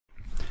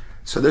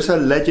So there's a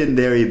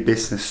legendary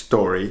business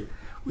story,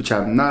 which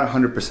I'm not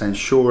 100%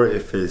 sure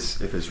if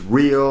it's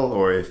real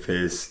or if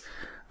it's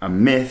a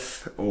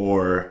myth,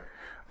 or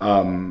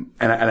and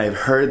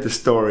I've heard the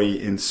story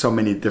in so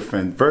many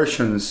different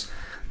versions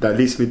that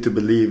leads me to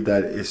believe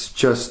that it's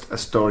just a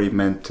story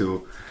meant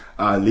to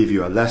leave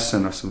you a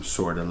lesson of some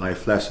sort, a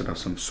life lesson of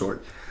some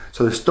sort.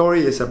 So the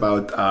story is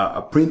about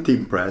a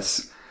printing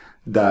press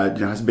that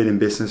has been in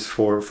business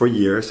for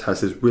years,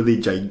 has this really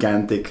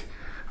gigantic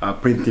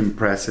printing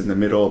press in the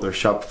middle of their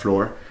shop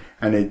floor,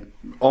 and it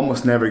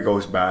almost never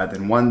goes bad,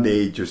 and one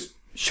day it just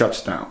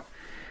shuts down.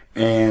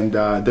 And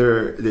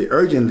they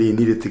urgently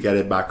needed to get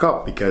it back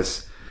up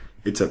because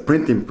it's a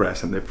printing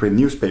press and they print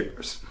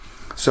newspapers.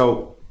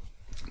 So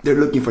they're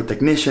looking for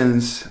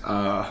technicians,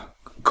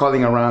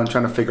 calling around,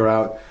 trying to figure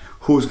out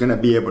who's going to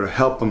be able to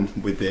help them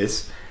with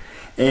this.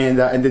 And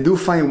they do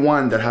find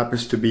one that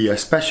happens to be a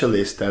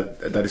specialist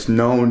that is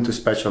known to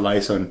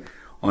specialize on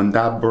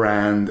that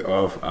brand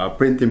of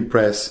printing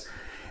press.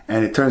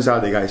 And it turns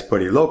out the guy's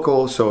pretty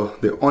local. So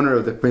the owner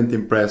of the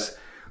printing press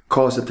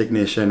calls the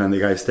technician, and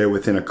the guy's there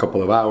within a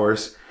couple of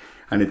hours.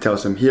 And he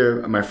tells him,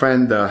 here, my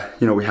friend,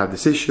 we have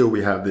this issue.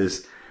 We have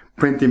this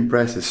printing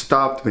press is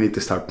stopped. We need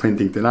to start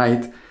printing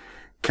tonight.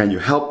 Can you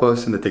help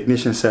us? And the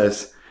technician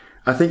says,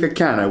 I think I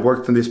can. I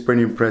worked on these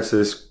printing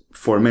presses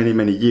for many,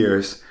 many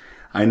years.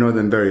 I know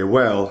them very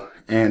well.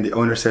 And the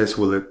owner says,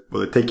 will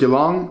it take you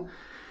long?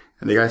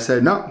 And the guy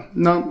said, no,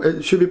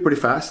 it should be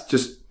pretty fast.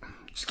 Just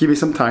give me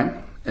some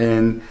time.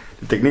 And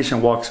the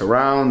technician walks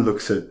around,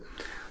 looks at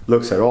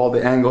all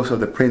the angles of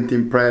the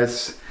printing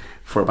press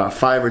for about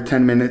 5 or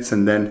 10 minutes,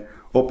 and then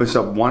opens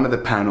up one of the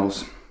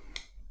panels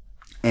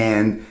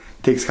and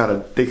takes out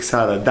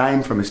a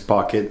dime from his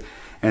pocket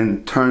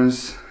and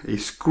turns a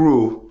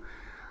screw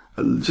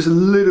just a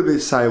little bit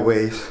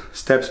sideways,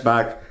 steps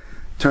back,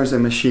 turns the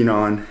machine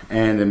on,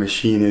 and the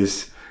machine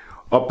is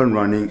up and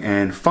running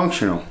and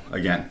functional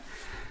again.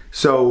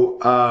 So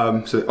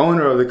the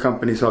owner of the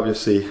company is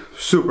obviously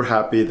super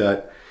happy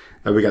that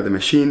we got the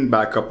machine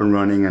back up and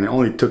running, and it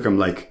only took him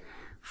like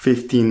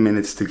 15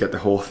 minutes to get the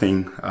whole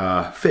thing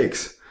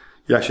fixed.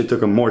 It actually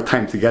took him more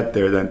time to get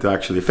there than to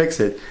actually fix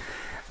it.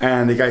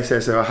 And the guy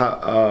says,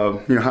 how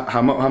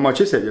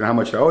much is it? How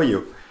much I owe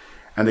you?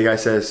 And the guy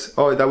says,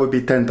 oh, that would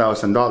be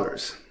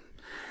 $10,000.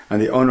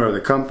 And the owner of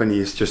the company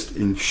is just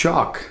in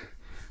shock,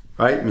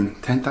 right? I mean,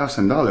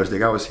 $10,000. The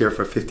guy was here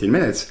for 15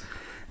 minutes.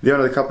 The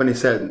owner of the company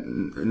said,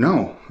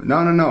 no,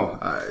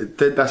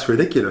 that's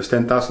ridiculous.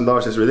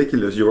 $10,000 is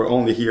ridiculous. You were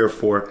only here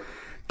for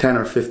 10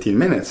 or 15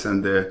 minutes.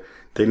 And the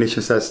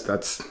technician says,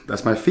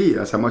 that's my fee.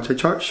 That's how much I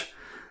charge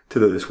to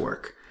do this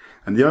work.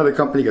 And the owner of the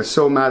company gets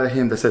so mad at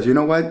him that says, you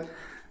know what?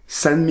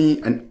 Send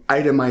me an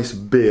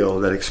itemized bill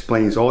that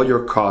explains all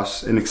your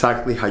costs and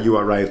exactly how you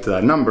arrived to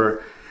that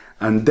number.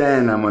 And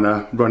then I'm going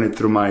to run it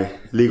through my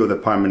legal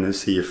department and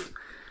see if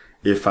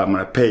I'm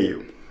going to pay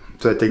you.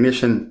 So the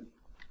technician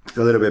is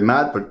a little bit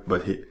mad, but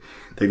the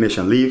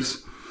technician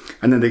leaves.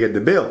 And then they get the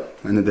bill.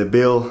 And then the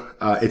bill,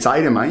 it's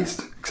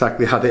itemized,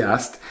 exactly how they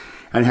asked.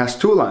 And it has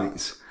two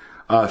lines.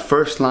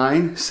 First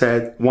line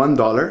said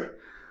 $1,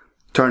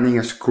 turning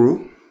a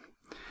screw.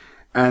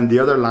 And the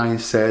other line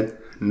said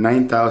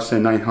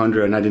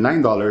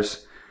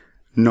 $9,999,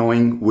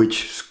 knowing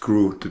which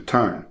screw to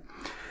turn.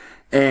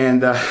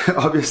 And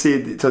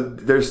obviously, so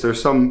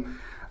there's some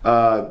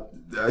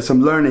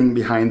learning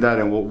behind that,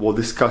 and we'll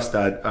discuss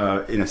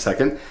that in a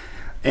second.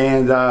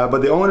 And but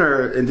the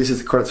owner, and this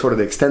is sort of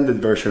the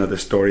extended version of the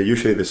story.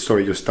 Usually, the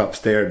story just stops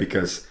there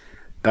because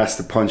that's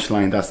the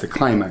punchline, that's the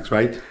climax,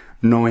 right?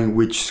 Knowing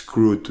which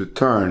screw to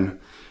turn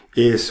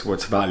is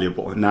what's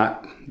valuable,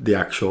 not the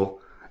actual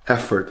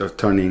effort of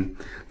turning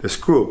the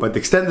screw. But the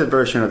extended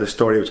version of the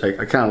story, which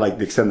I kind of like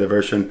the extended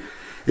version,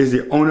 is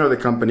the owner of the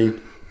company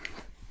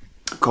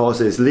calls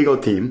his legal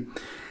team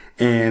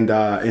and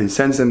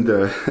sends them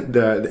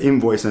the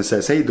invoice and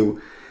says, hey, do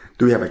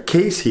we have a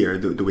case here?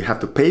 Do we have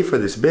to pay for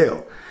this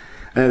bill?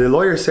 And the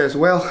lawyer says,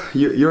 well,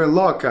 you're in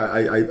luck.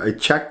 I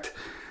checked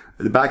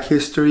the back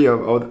history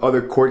of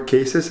other court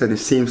cases, and it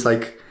seems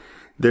like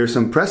there's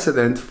some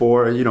precedent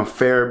for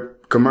fair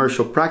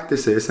commercial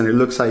practices, and it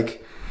looks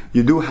like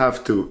you do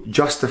have to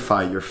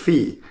justify your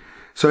fee.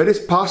 So it is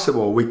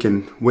possible we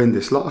can win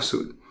this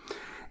lawsuit.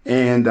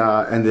 And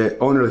the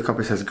owner of the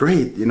company says,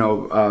 great,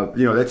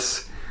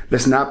 let's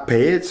not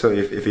pay it. So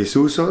if he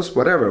sues us,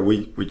 whatever,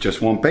 we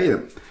just won't pay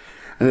them.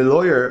 And the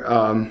lawyer,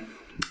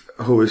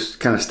 who was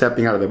kind of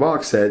stepping out of the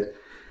box, said,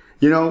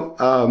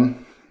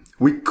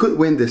 we could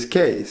win this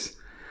case,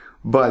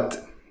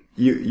 but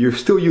you're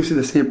still using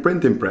the same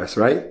printing press,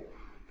 right?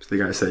 So the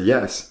guy said,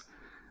 yes.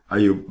 Are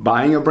you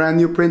buying a brand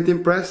new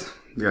printing press?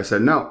 The guy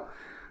said, no.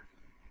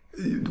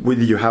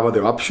 Did you have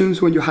other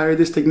options when you hired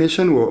this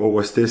technician, or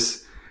was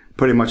this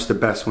pretty much the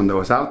best one that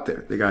was out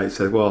there? The guy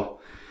said, well,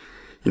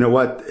 you know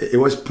what? It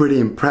was pretty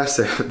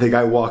impressive. The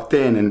guy walked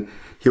in and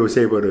he was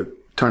able to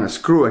turn a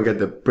screw and get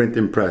the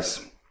printing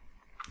press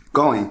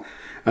going.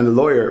 And the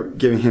lawyer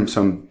giving him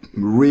some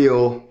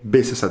real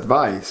business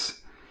advice.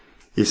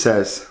 He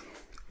says,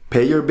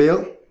 pay your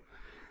bill,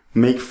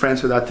 make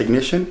friends with that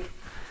technician,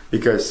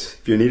 because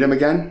if you need him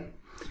again,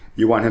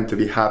 you want him to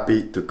be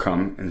happy to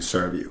come and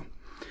serve you.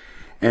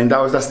 And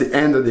that's the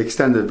end of the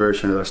extended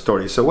version of the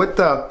story. So what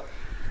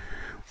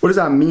does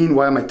that mean?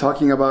 Why am I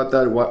talking about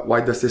that?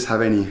 Why does this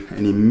have any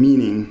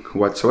meaning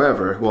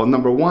whatsoever? Well,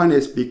 number one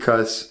is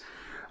because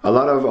a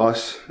lot of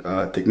us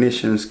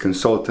technicians,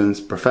 consultants,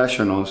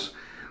 professionals,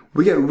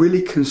 we get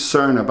really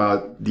concerned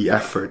about the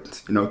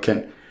effort. You know,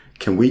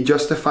 can we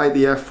justify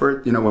the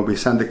effort? You know, when we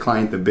send the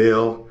client the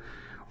bill,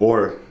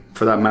 or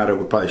for that matter,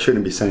 we probably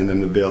shouldn't be sending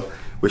them the bill.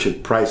 We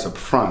should price up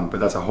front, but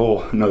that's a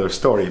whole another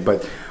story.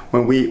 But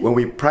when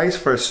we price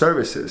for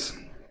services,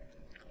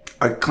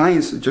 our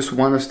clients just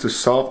want us to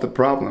solve the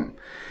problem,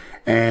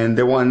 and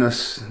they want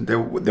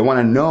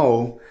to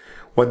know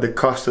what the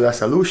cost of that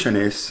solution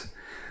is,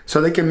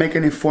 so they can make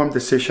an informed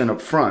decision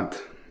up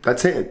front.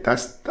 That's it.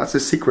 That's the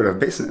secret of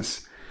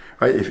business,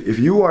 right? If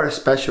you are a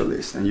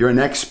specialist and you're an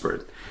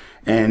expert,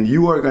 and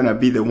you are going to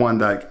be the one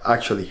that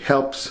actually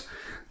helps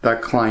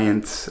that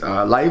client's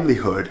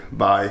livelihood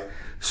by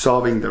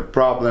solving their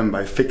problem,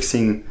 by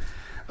fixing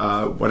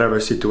whatever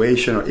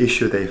situation or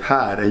issue they've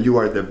had, and you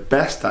are the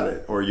best at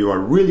it, or you are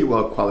really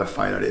well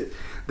qualified at it,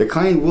 the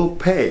client will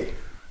pay.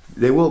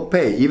 They will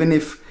pay, even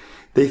if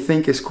they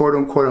think it's quote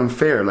unquote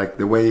unfair, like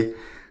the way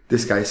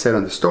this guy said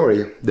on the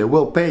story. They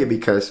will pay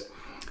because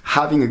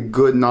having a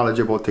good,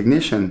 knowledgeable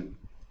technician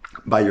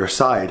by your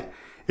side,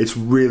 it's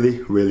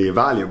really, really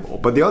valuable.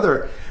 But the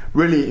other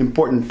really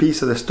important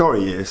piece of the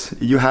story is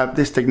you have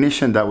this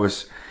technician that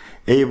was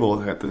able,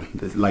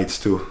 the lights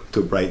too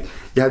bright.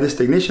 You have this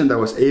technician that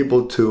was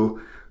able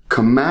to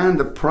command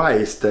the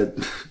price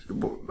that,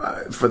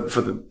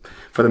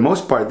 for the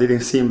most part,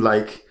 didn't seem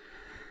like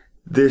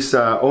this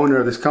owner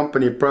of this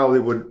company probably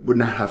would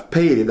not have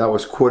paid if that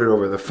was quoted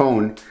over the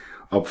phone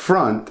up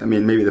front. I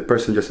mean, maybe the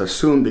person just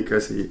assumed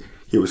because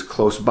he was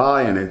close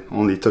by and it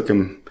only took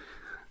him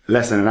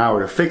less than an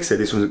hour to fix it,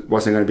 this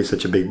wasn't going to be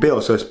such a big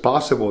bill. So it's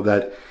possible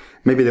that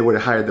maybe they would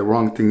have hired the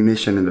wrong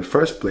technician in the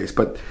first place.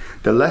 But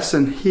the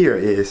lesson here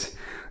is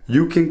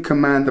you can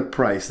command the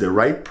price, the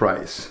right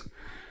price,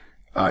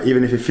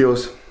 even if it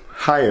feels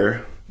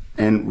higher,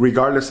 and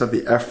regardless of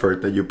the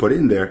effort that you put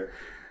in there,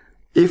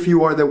 if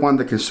you are the one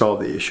that can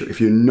solve the issue,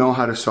 if you know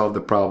how to solve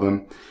the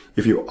problem,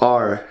 if you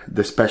are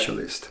the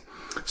specialist.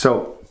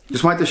 So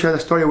just wanted to share the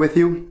story with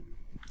you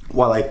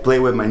while I play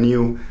with my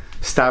new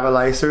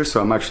stabilizer. So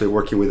I'm actually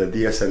working with a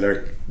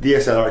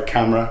DSLR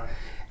camera,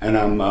 and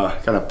I'm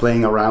kind of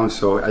playing around.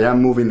 So I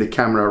am moving the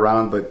camera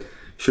around, but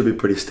should be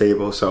pretty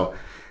stable. So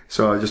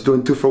just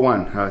doing 2 for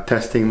 1,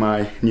 testing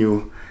my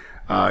new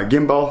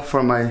gimbal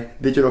for my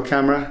digital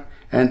camera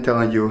and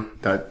telling you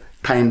that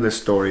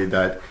timeless story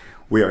that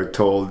we are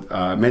told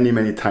many,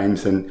 many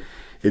times. And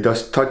it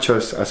does touch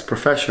us as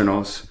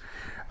professionals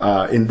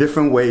in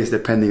different ways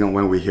depending on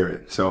when we hear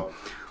it. So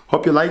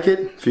hope you like it.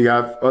 If you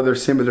have other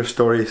similar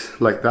stories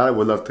like that, I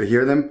would love to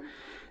hear them.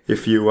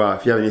 If you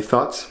have any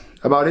thoughts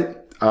about it,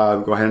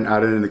 go ahead and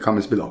add it in the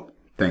comments below.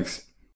 Thanks.